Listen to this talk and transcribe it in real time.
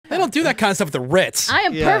don't do that kind of stuff at the Ritz. I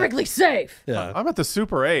am perfectly safe. Yeah. I'm at the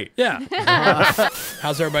Super 8. Yeah.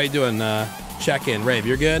 How's everybody doing? Check in. Rave,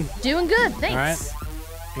 you're good? Doing good, thanks. All right.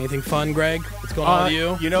 Anything fun, Greg? What's going on with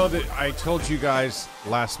you? You know, I told you guys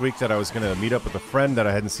last week that I was going to meet up with a friend that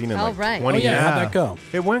I hadn't seen in like 20 years. How'd that go?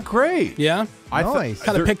 It went great. Yeah? Nice.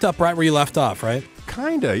 Kind of picked up right where you left off, right?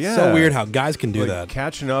 Kinda, yeah. So weird how guys can do like that.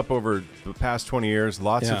 Catching up over the past 20 years,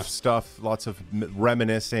 lots of stuff, lots of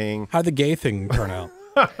reminiscing. How'd the gay thing turn out?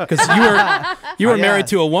 Because you were married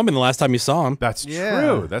to a woman the last time you saw him. That's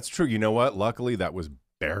true. That's true. You know what? Luckily, that was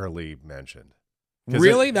barely mentioned.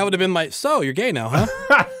 Really? That would have been my. So you're gay now,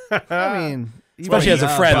 huh? I mean, especially as a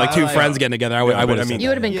friend, like two friends getting together. I would have. You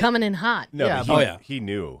would have been coming in hot. No, yeah. He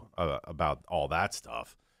knew about all that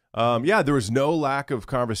stuff. Yeah, there was no lack of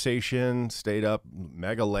conversation. Stayed up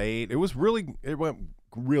mega late. It went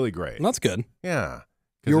really great. Well, that's good. Yeah.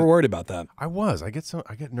 You were worried about that. I was. I get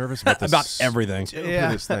nervous about this about everything.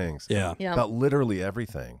 Stupidest things. Yeah. About literally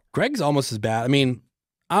everything. Greg's almost as bad. I mean,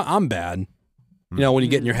 I'm bad. You know, when you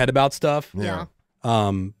get in your head about stuff. Yeah.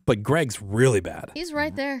 But Greg's really bad. He's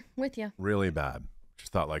right there with you. Really bad.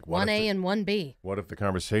 Just thought like, what 1A and 1B. What if the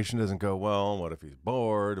conversation doesn't go well? What if he's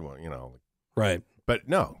bored? Well, you know. Right. But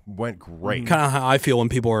no, went great. Kind of how I feel when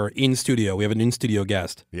people are in studio. We have an in-studio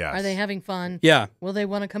guest. Yeah. Are they having fun? Yeah. Will they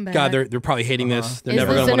want to come back? God, they're probably hating this. They're Is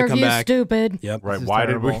never this going to want to come interview back. stupid? Yep. Right. is Why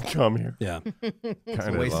terrible. did we come here? Yeah.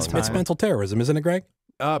 Kind waste of of time. It's mental terrorism, isn't it, Greg?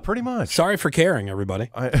 Pretty much. Sorry for caring, everybody.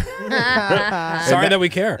 Sorry And that we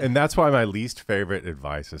care. And that's why my least favorite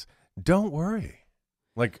advice is don't worry.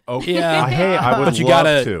 Like, okay, Yeah. hey, I would But you love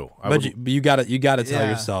gotta, to. but you gotta tell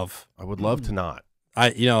yourself. I would love to not.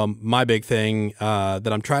 My big thing that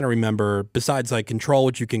I'm trying to remember, besides like control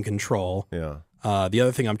what you can control. Yeah. The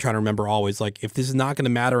other thing I'm trying to remember always, like, if this is not going to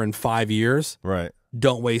matter in 5 years, Right.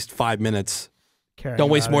 don't waste 5 minutes. Caring Don't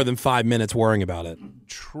waste about more it. than 5 minutes worrying about it.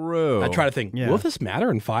 True. I try to think, Yeah. will this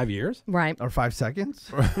matter in 5 years? Right. Or 5 seconds.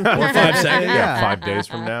 Or 5 seconds? Yeah, 5 days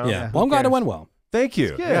from now. Yeah. who Well, I'm glad it cares? went well. Thank you.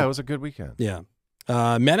 good. Yeah, it was a good weekend. Yeah.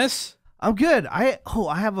 Menace? I'm good. I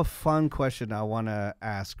have a fun question I want to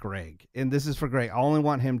ask Greg, and this is for Greg. I only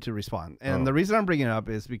want him to respond, and the reason I'm bringing it up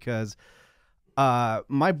is because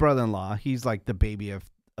my brother-in-law, he's like the baby of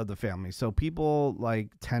the family, so people like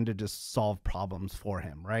tend to just solve problems for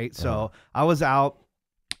him, right? So I was out,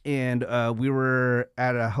 and we were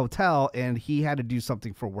at a hotel, and he had to do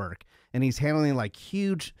something for work, and he's handling like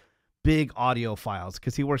huge, big audio files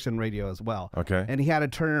because he works in radio as well. Okay. And he had to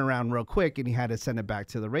turn it around real quick, and he had to send it back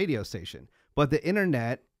to the radio station. But the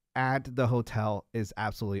internet at the hotel is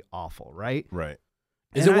absolutely awful, right? Right.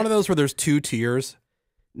 Is And it one of those where there's 2 tiers?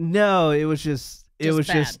 No, it was just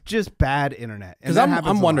bad. just bad internet. And Because that happens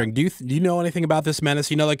I'm a lot. wondering, do you know anything about this, Menace?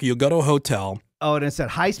 You know, like you'll go to a hotel. Oh, and it said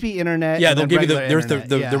high speed internet. Yeah, and they'll then give you regular there's the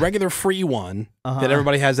internet. Yeah. regular free one Uh-huh. that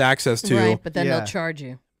everybody has access to. Right, but then Yeah. they'll charge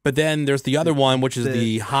you. But then there's the other one, which is The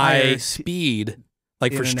the high higher speed,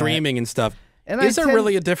 like for internet. streaming and stuff. And Is I there tend-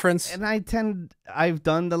 really a difference? And I've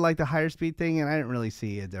done the higher speed thing, and I didn't really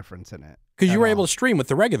see a difference in it. Because you at were all. able to stream with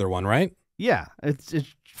the regular one, right? Yeah, it's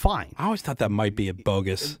fine. I always thought that might be a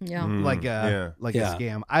bogus. Yeah. Like yeah. a Yeah.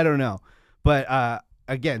 scam. I don't know, but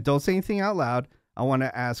again, don't say anything out loud. I want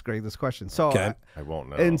to ask Greg this question. So Okay. I won't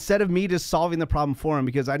know. instead of me just solving the problem for him,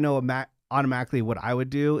 because I know automatically what I would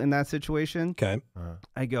do in that situation, Okay.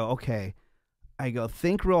 I go,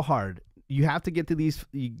 think real hard. You have to get to these.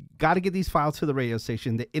 You got to get these files to the radio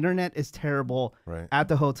station. The internet is terrible Right. at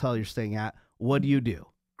the hotel you're staying at. What do you do,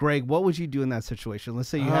 Greg? What would you do in that situation? Let's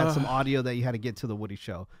say you had some audio that you had to get to the Woody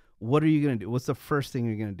Show. What are you gonna do? What's the first thing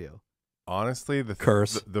you're gonna do? Honestly,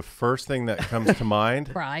 Curse. The first thing that comes to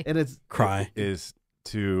mind Cry. And it's Cry. is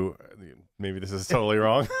to maybe this is totally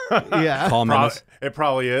wrong. yeah. Call Menace. It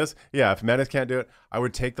probably is. Yeah, if Menace can't do it, I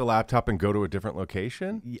would take the laptop and go to a different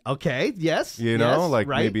location. Okay. Yes. You know, yes, like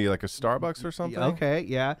right? maybe like a Starbucks or something. Okay.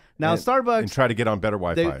 Yeah. Now And- Starbucks. And try to get on better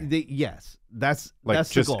Wi-Fi. Yes. That's like that's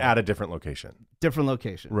just the goal. at a different location. Different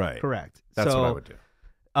location. Right. Correct. That's so, what I would do.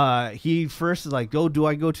 He first is like, do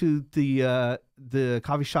I go to the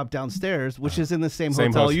coffee shop downstairs, which is in the same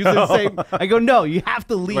hotel? Using the same. I go, no, you have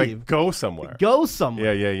to leave. Like go somewhere. Go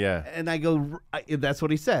somewhere. Yeah. And I go, that's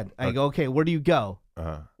what he said. I go, okay, where do you go?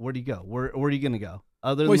 Where do you go? Where are you gonna go?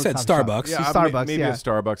 Other Well, he than the said coffee shop? Starbucks. Yeah, Starbucks. Maybe yeah. a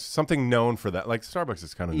Starbucks. Something known for that. Like Starbucks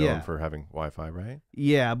is kind of known Yeah. for having Wi-Fi, right?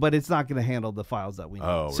 Yeah, but it's not gonna handle the files that we need.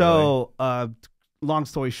 Oh, so, long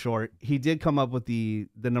story short, he did come up with the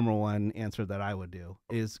number one answer that I would do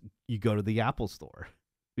is you go to the Apple Store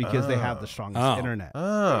because they have the strongest Oh. internet.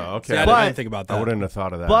 Oh, okay. See, I But- didn't think about that. I wouldn't have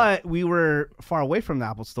thought of that. But we were far away from the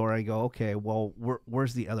Apple Store. I go, okay, well,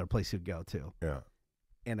 where's the other place you'd go to? yeah.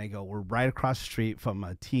 And I go, we're right across the street from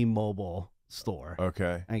a T-Mobile store.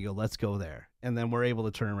 Okay. And I go, let's go there. And then we're able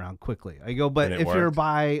to turn around quickly. I go, but And it if you're worked?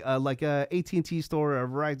 by like a AT&T store or a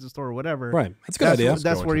Verizon store or whatever, Right. That's a good idea. That's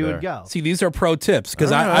Going where to you there. would go. See, these are pro tips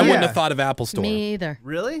because I Alright. wouldn't Yeah. have thought of Apple Store. Me either.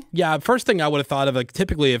 Really? Yeah, first thing I would have thought of, like,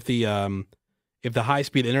 typically if the high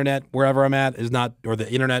speed internet wherever I'm at is not, or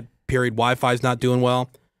the internet period Wi-Fi is not doing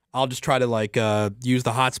well, I'll just try to like use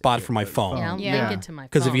the hotspot for my phone. Yeah, I'll Yeah. link it to my phone.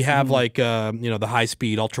 Because if you have like the high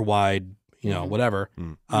speed, ultra wide, whatever,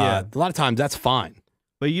 Yeah. a lot of times that's fine.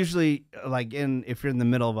 But usually, like if you're in the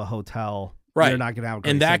middle of a hotel, Right. you're not gonna have a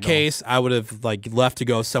great In that signal. case, I would have like left to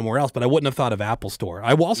go somewhere else, but I wouldn't have thought of Apple Store.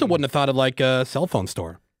 I also wouldn't have thought of like a cell phone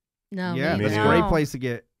store. No, yeah, me Me that's a either. neither. great place to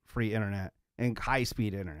get free internet and high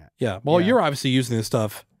speed internet. Yeah. Well, Yeah. you're obviously using this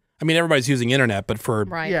stuff. I mean, everybody's using internet, but for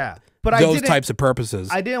Right. Yeah, but those types of purposes.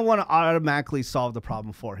 I didn't want to automatically solve the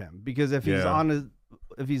problem for him because if he's Yeah.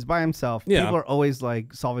 if he's by himself, Yeah. people are always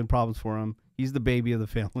like solving problems for him. He's the baby of the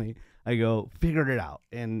family. I go, figured it out,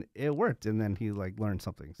 and it worked. And then he like learned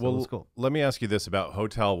something. So it was cool. Let me ask you this about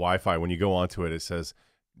hotel Wi-Fi. When you go onto it, it says,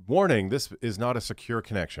 "Warning: this is not a secure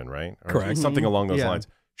connection." Right? Or Correct. Something along those Yeah. lines.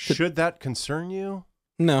 Should that concern you?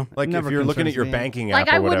 No. Like if Never you're looking at concerns your me. banking app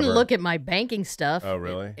Like I or whatever. wouldn't look at my banking stuff. Oh,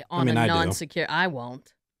 really? On I mean, a I do. non-secure, I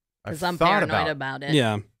won't I've because I'm thought paranoid about it.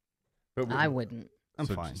 Yeah. But I wouldn't. I'm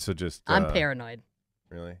so, fine. So just I'm paranoid.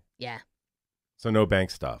 Really? Yeah. So no bank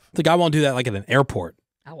stuff. Like I won't do that like at an airport.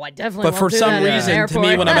 Oh, I definitely. But won't for do some that at an reason, to me,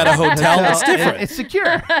 airport. when I'm at a hotel, it's different. It's secure.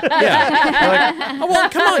 Yeah. Oh, well,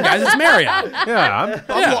 come on, guys. It's Marriott. Yeah,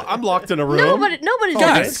 I'm locked in a room. Nobody's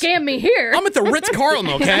gonna Guys. scam me here. I'm at the Ritz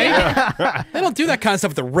Carlton, okay? They don't do that kind of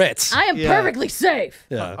stuff at the Ritz. I am Yeah. perfectly safe.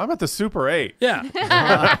 Yeah. I'm at the Super 8. Yeah.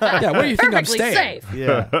 Yeah. Where do you think I'm Perfectly staying? safe.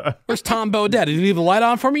 Yeah, Where's Tom Bodette? Did he leave the light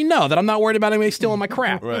on for me? No, that I'm not worried about anybody stealing my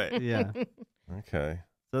crap. Right. yeah. Okay.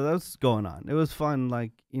 So that was going on. It was fun,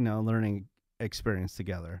 like learning experience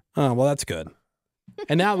together. Oh, well, that's good.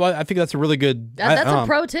 And now well, I think that's a really good. That's a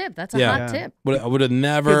pro tip. That's a yeah. hot tip. I would have Because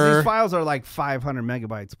never. these files are like 500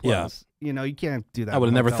 megabytes Yeah. plus. You can't do that. I would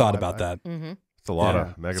have with never hotel thought about Wi-Fi. that. Mm-hmm. It's a lot Yeah.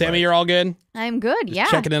 of megabytes. Sammy, you're all good? I'm good. Just Yeah.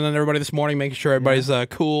 checking in on everybody this morning, making sure everybody's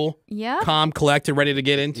cool, Yeah. calm, collected, ready to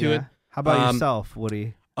get into Yeah. it. How about Um, yourself,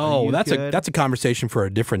 Woody? Are Oh, you that's good? a conversation for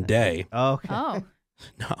a different day. Oh, okay. Oh.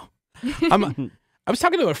 No, I was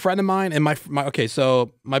talking to a friend of mine, and my okay,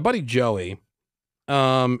 so my buddy Joey,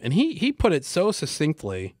 and he put it so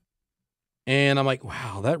succinctly, and I'm like,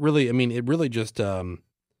 wow, that really, I mean, it really just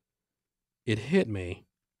it hit me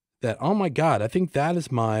that oh my god, I think that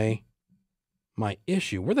is my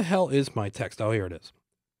issue. Where the hell is my text? Oh, here it is.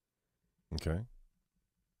 Okay.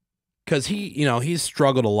 Because he's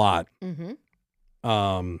struggled a lot.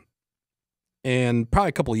 Mm-hmm. And probably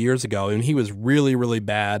a couple of years ago, and he was really, really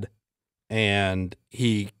bad, and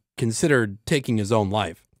he considered taking his own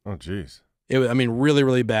life. Oh, jeez. Really,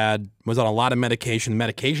 really bad. Was on a lot of medication.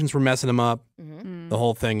 Medications were messing him up. Mm-hmm. The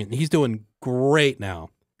whole thing. And he's doing great now,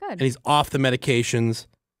 Good. and he's off the medications.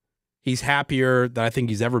 He's happier than I think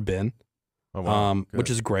he's ever been, Oh, wow. which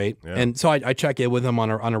Good. is great. Yeah. And so I check in with him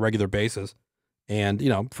on a regular basis, and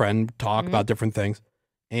friend talk Mhm. about different things,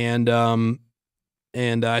 and I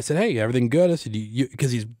said, hey, everything good? I said,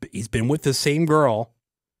 because he's been with the same girl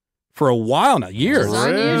for a while now, years, It's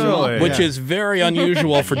unusual. Really? which is very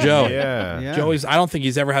unusual for Joey. Yeah. Yeah. Joey's, I don't think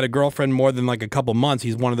he's ever had a girlfriend more than like a couple months.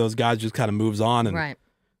 He's one of those guys who just kind of moves on and Right.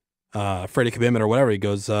 afraid of commitment or whatever. He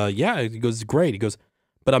goes, yeah. He goes, great. He goes,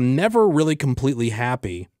 but I'm never really completely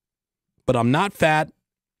happy. But I'm not fat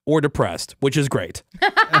or depressed, which is great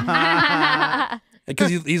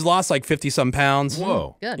because he's lost like 50-some pounds.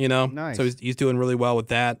 Whoa. Good. Nice. So he's doing really well with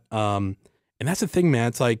that. And that's the thing, man.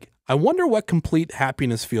 It's like I wonder what complete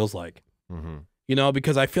happiness feels like. Mm-hmm.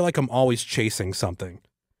 Because I feel like I'm always chasing something.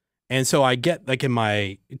 And so I get like you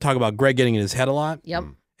talk about Greg getting in his head a lot. Yep.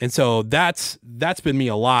 And so that's been me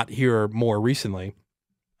a lot here more recently.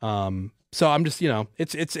 So I'm just,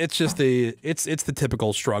 it's just the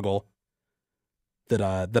typical struggle that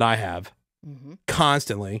I have Mm-hmm.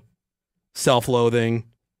 constantly. Self-loathing,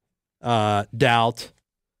 doubt,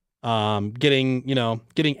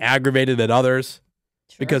 getting aggravated at others.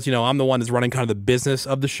 Sure. Because I'm the one that's running kind of the business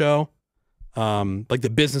of the show, like the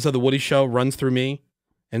business of the Woody Show runs through me,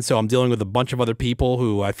 and so I'm dealing with a bunch of other people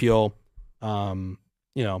who I feel, I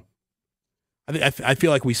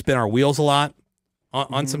feel like we spin our wheels a lot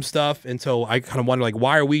on some stuff, and so I kind of wonder like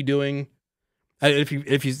why are we doing? If you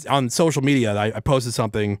on social media, I posted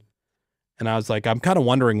something, and I was like I'm kind of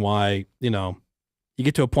wondering why you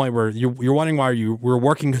get to a point where you're wondering why we're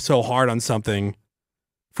working so hard on something.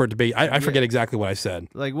 For it to be, I forget exactly what I said.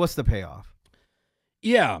 Like, what's the payoff?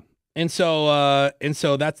 Yeah, and so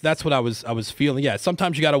that's what I was feeling. Yeah,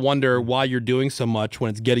 sometimes you got to wonder why you're doing so much when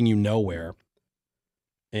it's getting you nowhere.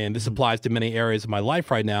 and this applies to many areas of my life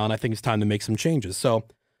right now, and I think it's time to make some changes. So,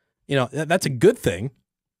 you know, that's a good thing.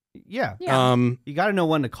 Yeah. Yeah. You got to know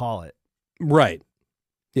when to call it. Right.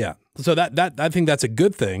 Yeah. So that I think that's a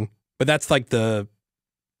good thing, but that's like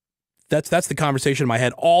that's the conversation in my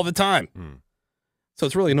head all the time. So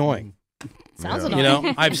it's really annoying. Sounds Yeah. annoying. You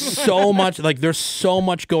know, I have so much, like, there's so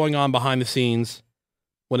much going on behind the scenes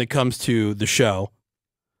when it comes to the show.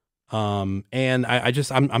 And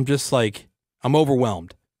I'm just like, I'm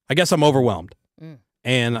overwhelmed. I guess I'm overwhelmed.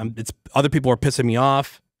 And it's other people are pissing me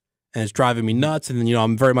off and it's driving me nuts. And then, you know,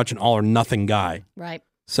 I'm very much an all or nothing guy. Right.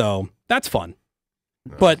 So that's fun.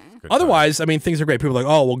 But Good otherwise, I mean, things are great. People are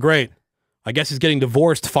like, oh, well, great. I guess he's getting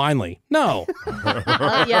divorced finally. No,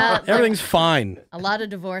 Yeah. everything's fine. A lot of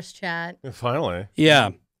divorce chat. time. Finally. Yeah.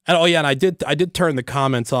 And oh yeah, and I did turn the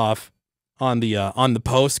comments off on the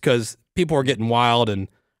post because people were getting wild, and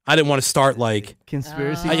I didn't want to start like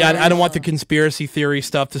Conspiracy. Oh. I don't want the conspiracy theory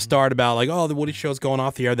stuff to start about like, oh, the Woody Show's going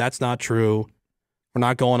off the air. That's not true. We're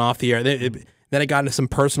not going off the air. Then it got into some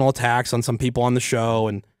personal attacks on some people on the show,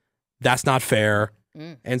 and that's not fair.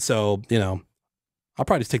 And so, you know, I'll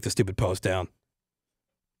probably just take the stupid post down.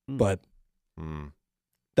 But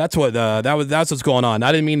that's what that's what's going on.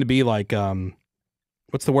 I didn't mean to be like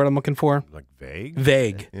what's the word I'm looking for? Like vague?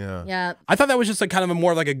 Vague. Yeah. Yeah. I thought that was just like kind of a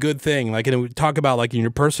more like a good thing. Like, and it would talk about like in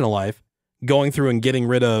your personal life, going through and getting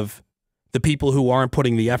rid of the people who aren't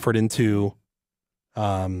putting the effort into,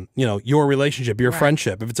 you know, your relationship, your Right.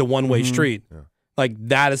 friendship. If it's a one-way street, Yeah. like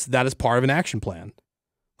that is part of an action plan.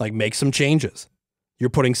 Like, make some changes. You're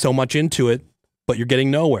putting so much into it, but you're getting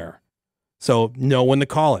nowhere. So know when to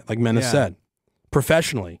call it, like Menace Yeah. said.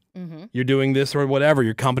 Professionally, you're doing this or whatever.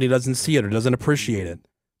 Your company doesn't see it or doesn't appreciate it.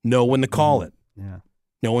 Know when to call it. Yeah.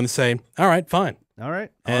 Know when to say, all right, fine. All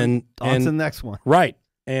right. And on to the next one. right.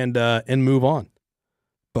 And move on.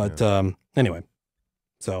 But anyway,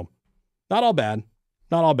 so not all bad.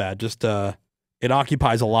 Not all bad. Just it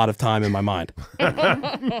occupies a lot of time in my mind.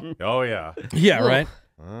 Oh, yeah. Yeah, right?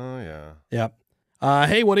 Oh, yeah. Yeah.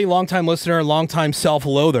 Hey, Woody, longtime listener, longtime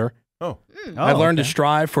self-loather. Oh. I've learned to okay.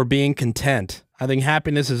 strive for being content. I think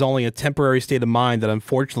happiness is only a temporary state of mind that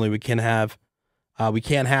unfortunately we can't have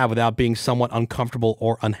without being somewhat uncomfortable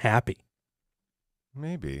or unhappy.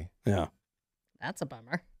 Maybe. Yeah. That's a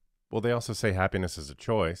bummer. Well, they also say happiness is a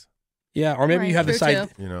choice, Yeah, or maybe Right, you have true, this idea.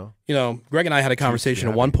 you know? You know, Greg and I had a conversation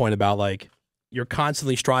at happy. one point about like you're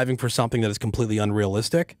constantly striving for something that is completely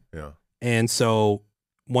unrealistic. Yeah. And so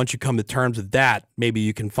once you come to terms with that, maybe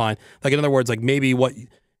you can find, like, in other words, like maybe what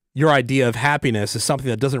your idea of happiness is something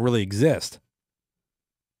that doesn't really exist.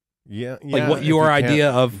 Yeah. Like what if your you can't-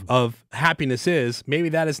 idea of happiness is, maybe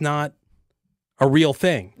that is not a real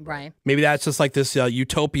thing. Right. Maybe that's just like this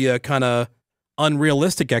utopia kind of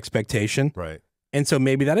unrealistic expectation. Right. And so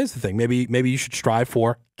maybe that is the thing. Maybe you should strive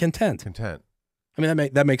for content. Content. I mean,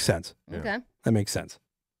 that makes sense. Yeah. Okay. That makes sense.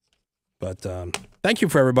 But thank you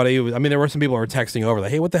for everybody. I mean, there were some people who were texting over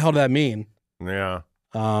like, hey, what the hell did that mean? Yeah.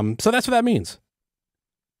 So that's what that means.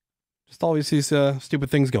 Just always these stupid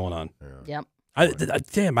things going on. Yep.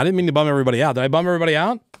 Damn, I didn't mean to bum everybody out. Did I bum everybody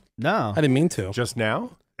out? No. I didn't mean to. Just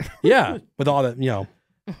now? Yeah, with all that, you know,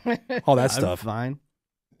 all that I'm stuff. fine.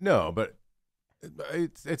 No, but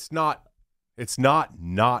it's not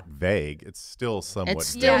vague. It's still somewhat It's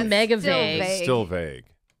still vague. Yeah, mega still vague. vague. Still vague.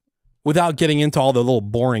 Without getting into all the little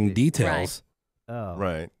boring details, Oh.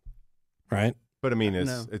 Right. right? But I mean,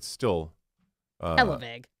 No. it's still Hella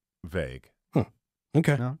vague. vague.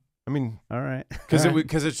 Okay. No. I mean, All right. because All right.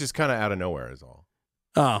 it's just kind of out of nowhere is all.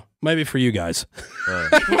 Oh, maybe for you guys.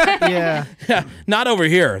 Yeah. Yeah, not over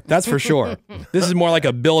here. That's for sure. This is more like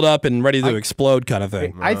a build up and ready to explode kind of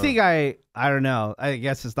thing. I think I don't know. I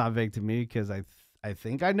guess it's not vague to me because I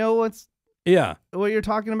think I know what Yeah, you're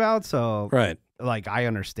talking about. So right. like I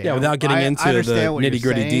understand. Yeah, without getting I into the understand what you're nitty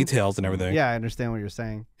gritty saying. details and everything. Yeah, I understand what you're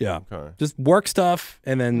saying. Yeah. Okay. Just work stuff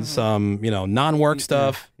and then some, you know, non-work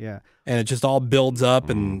stuff, Yeah. and it just all builds up.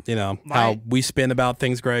 And you know how we spin about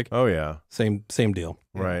things, Greg. Oh yeah. Same deal.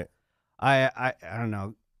 Right. I don't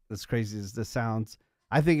know. As crazy as this sounds,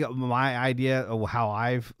 I think my idea of how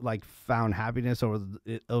I've like found happiness over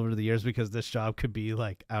the years, because this job could be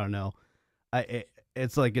like, I don't know,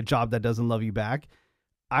 it's like a job that doesn't love you back.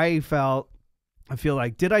 I feel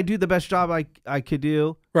like, did I do the best job I could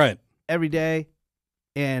do Right. every day?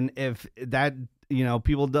 And if that, you know,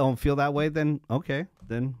 people don't feel that way, then okay,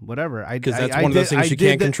 then whatever. 'Cause that's one of those things you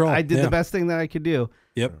can't control. I did Yeah. the best thing that I could do.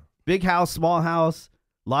 Yep. Big house, small house,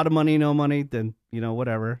 a lot of money, no money, then, you know,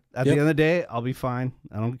 whatever. At the Yep. end of the day, I'll be fine.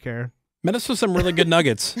 I don't care. Met us with some really good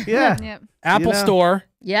nuggets. Yeah. Yep. Apple know. Store.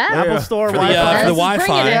 Yeah. Yeah. Apple Store, For the, Wi-Fi. for the That's Wi-Fi.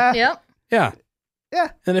 bringing it. Yeah. Yep. Yeah. Yeah.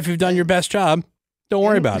 And if you've done your best job, Don't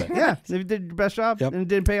worry about it. Yeah, if you did your best job Yep. and it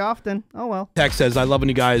didn't pay off, then oh well. Tex says, I love when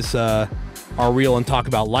you guys are real and talk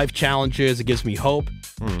about life challenges. It gives me hope.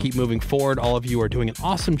 Keep moving forward. All of you are doing an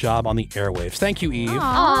awesome job on the airwaves. Thank you, Eve.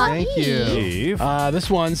 Aw, Thank Eve. you. Eve. This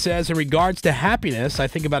one says, in regards to happiness, I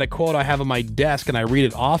think about a quote I have on my desk and I read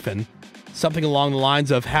it often. Something along the lines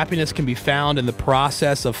of, happiness can be found in the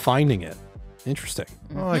process of finding it. Interesting.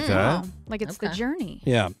 I like that. Oh, like it's the Okay. journey.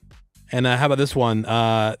 Yeah. And how about this one?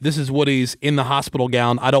 This is Woody's in the hospital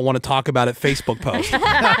gown. I don't want to talk about it Facebook post,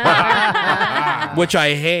 which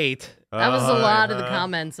I hate. That was a lot of the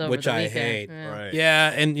comments over Which the I weekend. hate. Yeah. Right.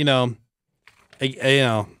 Yeah, and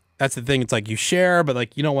that's the thing. It's like you share, but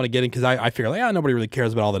like you don't want to get in because I figure like nobody really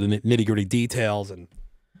cares about all the nitty gritty details and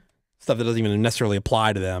stuff that doesn't even necessarily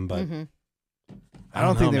apply to them. But Mhm. I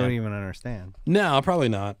don't think know, they would man. even understand. No, probably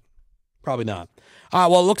not. Probably not.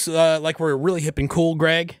 Well, it looks like we're really hip and cool,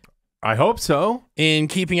 Greg, I hope so. in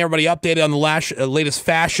keeping everybody updated on the latest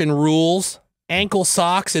fashion rules. Ankle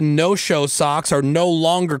socks and no-show socks are no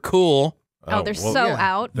longer cool. Oh, they're well, so yeah.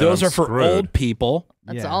 out. Then Those I'm are for screwed. old people.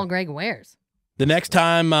 That's Yeah. all Greg wears. The next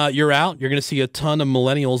time you're out, you're going to see a ton of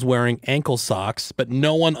millennials wearing ankle socks, but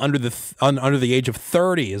no one under the age of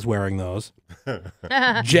 30 is wearing those.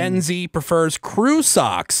 Gen Z prefers crew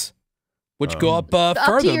socks, which go up Up to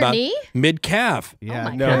further, your about knee? mid-calf. Yeah.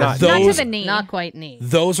 my No, God. not Not to Those- the knee. Not quite knee.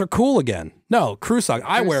 Those are cool again. No, crew socks.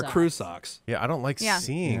 I Crew wear socks. crew socks. Yeah, I don't like Yeah.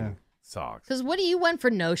 seeing Yeah. socks. Because what do you went for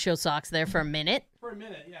no-show socks there for a minute? For a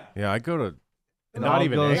minute, yeah. Yeah, I go to It not all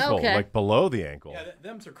even goes- ankle, Okay. like below the ankle. Yeah,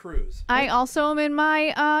 them's are crews. I also am in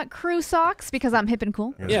my crew socks because I'm hip and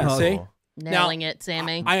cool. Yeah, Oh. see? Nailing it,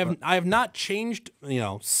 Sammy. I have not changed,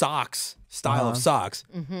 socks, style of socks.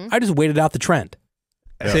 Mhm. I just waited out the trend.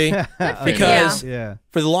 Yeah. See? Because Yeah.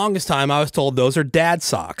 for the longest time, I was told those are dad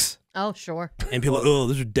socks. Oh, sure. And people, oh,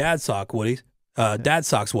 those are dad sock, Woody. Dad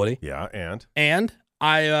socks, Woody. Yeah, And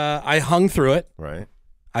I hung through it. right.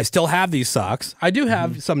 I still have these socks. I do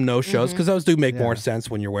have some no shows because those do make more Yeah. sense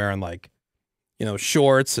when you're wearing like,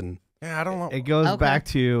 shorts and Yeah, I don't know. It goes Okay. back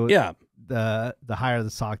to yeah. the higher the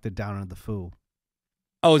sock, the downer the foo.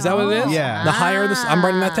 Oh, is that what it is? Yeah. The higher the I'm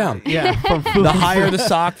writing that down. Yeah, from foo. The higher the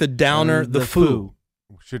sock, the downer the foo.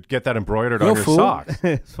 Should get that embroidered No on your fool. socks.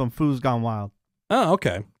 It's from Foo's Gone Wild. Oh,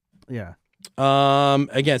 okay. Yeah.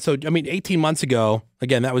 Again, so I mean, 18 months ago,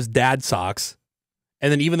 again, that was dad socks,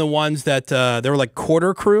 and then even the ones that they were like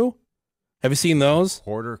quarter crew. Have you seen those?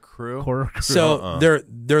 Porter crew. Quarter crew. So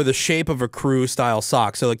they're the shape of a crew style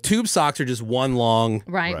sock. So like tube socks are just one long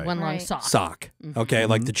Right, Right. one long Right. sock. sock. Okay,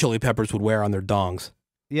 like the Chili Peppers would wear on their dongs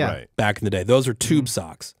yeah. Right. back in the day. Those are tube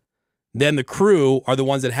socks. Then the crew are the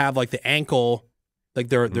ones that have like the ankle, like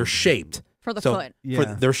they're shaped. For the So- foot.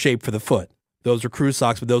 Yeah. They're shaped for the foot. Those are crew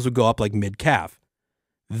socks, but those would go up like mid calf.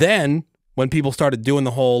 Then when people started doing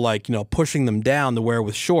the whole like pushing them down to wear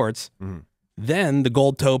with shorts, Mhm. then the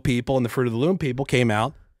gold toe people and the Fruit of the Loom people came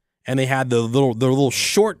out and they had the little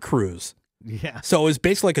short crews. Yeah. So it was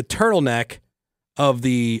basically like a turtleneck of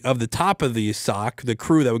the top of the sock, the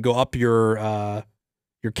crew that would go up your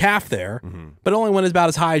calf there, Mhm. but it only went about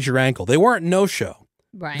as high as your ankle. They weren't no show.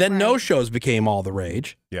 Right. Then Right. no shows became all the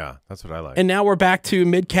rage, Yeah, that's what I like. and now we're back to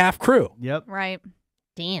mid calf crew. Yep. Right.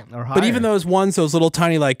 Damn. Or higher. But even those ones, those little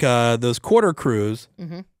tiny like those quarter crews,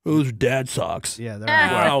 Mhm. those are dad socks. Yeah, they're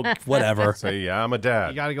high. Well, whatever. Say, yeah, I'm a You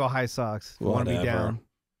dad. got to go high socks. You want to be Whatever. down.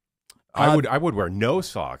 I would wear no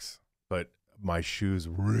socks, but my shoes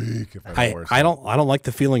reek if I don't wear socks. I don't like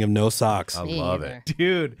the feeling of no socks I Me love either. it.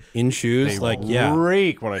 Dude, in shoes. They Like yeah,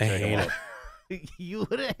 reek when I I take hate them it. off. you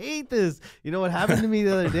would hate this. You know what happened to me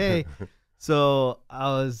the other day? So I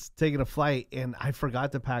was taking a flight and I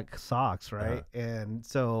forgot to pack socks, right? And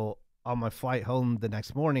so on my flight home the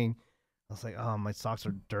next morning, I was like, "Oh, my socks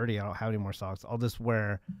are dirty. I don't have any more socks. I'll just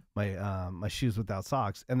wear my my shoes without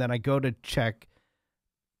socks." And then I go to check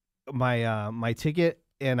my my ticket,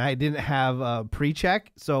 and I didn't have a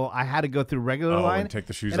pre-check, so I had to go through regular Oh, line, and take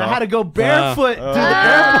the shoes and off. I had to go barefoot to the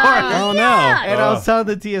Ah. airport. Oh no! And I was telling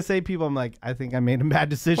the TSA people, I'm like, I think I made a bad Wait a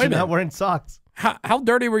decision minute. not wearing socks. How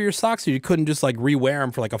dirty were your socks? So you couldn't just like rewear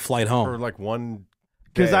them for like a flight for home. like one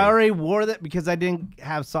Because day. I already wore that because I didn't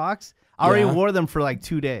have socks. I already Yeah. wore them for like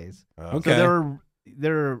 2 days. Okay. So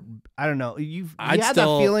they're I don't know. You I'd had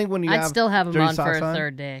still- that feeling when you I'd have still have them dirty on for socks a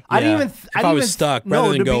third day. I didn't Yeah. even. If I I didn't was even, stuck, no, rather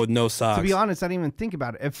than to go be- with no socks. To be honest, I didn't even think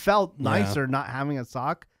about it. It felt Yeah. nicer not having a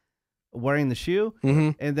sock, wearing the shoe,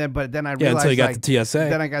 Mhm. and then but then I Yeah, realized until you got like, the TSA.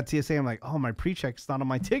 then I got TSA. I'm like, oh, my pre-check's not on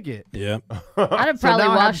my ticket. Yeah. I'd have So probably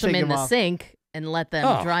now I have to washed them take in them the off. sink and let them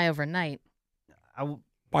Oh. dry overnight.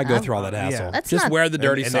 Why go through all that hassle? Yeah. That's Just not- wear the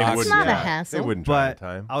dirty And they socks. wouldn't- not a yeah, hassle. They wouldn't try in But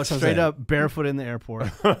time. I was Sounds straight like- up barefoot in the airport.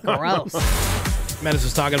 Gross. Menace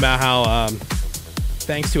was talking about how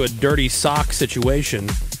thanks to a dirty sock situation,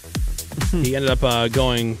 he ended up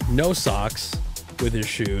going no socks with his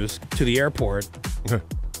shoes to the airport.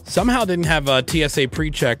 Somehow didn't have a TSA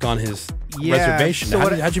pre-check on his reservation. So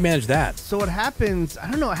How'd you manage that? So what happens,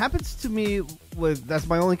 I don't know, it happens to me with, that's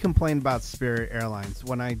my only complaint about Spirit Airlines.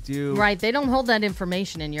 When I do... Right, they don't hold that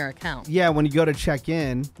information in your account. Yeah, when you go to check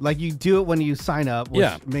in, like you do it when you sign up, which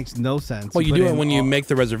Yeah. makes no sense. Well, you put do it in when you all- make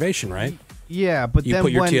the reservation, right? Yeah, but You then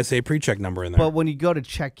put your when, TSA pre-check number in there. But when you go to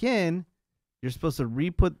check in, you're supposed to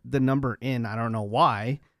re-put the number in. I don't know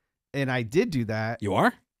why. And I did do that. You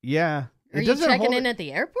are? Yeah. Are It you doesn't checking hold in it- at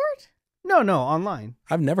the airport? No, online.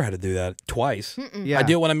 I've never had to do that twice. Yeah. I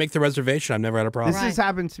do it when I make the reservation. I've never had a problem. This has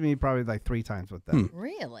happened to me probably like 3 times with them.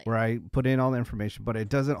 Really? Where I put in all the information, but it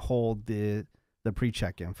doesn't hold the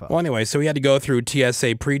pre-check info. Well, anyway, so he had to go through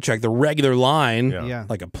TSA pre-check, the regular line, Yeah.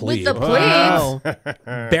 like a plebe, With the Wow.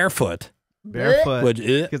 barefoot. Barefoot. Which,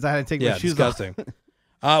 Because I had to take yeah, my shoes disgusting.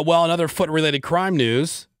 off. Well, another foot-related crime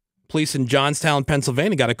news. Police in Johnstown,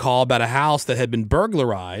 Pennsylvania got a call about a house that had been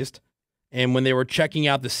burglarized. And when they were checking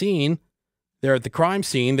out the scene, there at the crime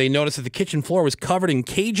scene, they noticed that the kitchen floor was covered in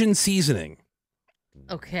Cajun seasoning.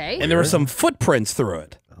 Okay. And there were some footprints through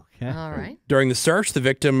it. Okay. All right. During the search, the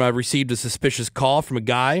victim received a suspicious call from a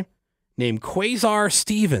guy named Quasar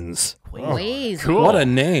Stevens. Ways. Cool. What a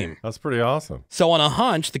name. That's pretty awesome. So on a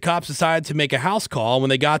hunch, the cops decided to make a house call. When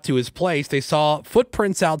they got to his place, they saw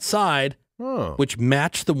footprints outside, Oh. which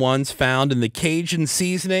matched the ones found in the Cajun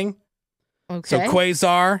seasoning. Okay. So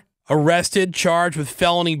Quasar arrested, charged with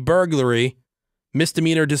felony burglary,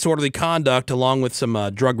 misdemeanor disorderly conduct, along with some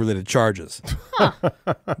drug-related charges.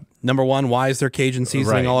 Number 1, why is there Cajun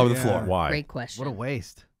seasoning Right. all over the Yeah. floor? Why? Great question. What a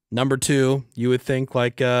waste. Number 2, you would think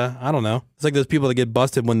like, I don't know. It's like those people that get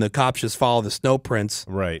busted when the cops just follow the snow prints,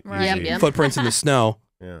 Right. Right. Yep, Easy. yep. footprints in the snow,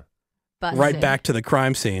 Yeah. Busted. right back to the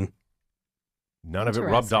crime scene. None of it rubbed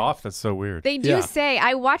Interesting. off. That's so weird. They do Yeah. say,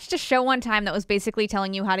 I watched a show one time that was basically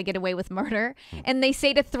telling you how to get away with murder. And they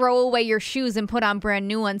say to throw away your shoes and put on brand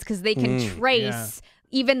new ones because they can trace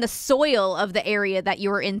even the soil of the area that you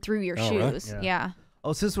were in through your Oh, really? shoes. Yeah. Yeah.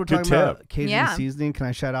 Oh, since we're Good talking about tip. Cajun Yeah. seasoning, can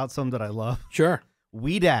I shout out some that I love? Sure.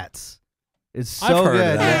 Weedats. It's so I've heard of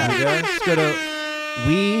good. that. Yeah. Just go to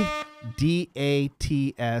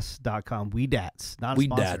WeDats.com. Weedats. Not a Weed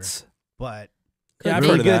sponsor, dats. but Yeah, I've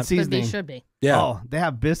really heard of good that. Could be, seasoning. should be. Yeah. Oh, they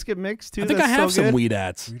have biscuit mix too. I think I That's have so some good. weed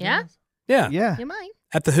ats. Yeah? Yeah. Yeah. You might.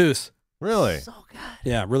 At the Hoos. Really? So good.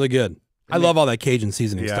 Yeah, really good. I love all that Cajun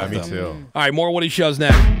seasoning Yeah, stuff. me though. too. All right, more Woody shows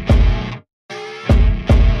next.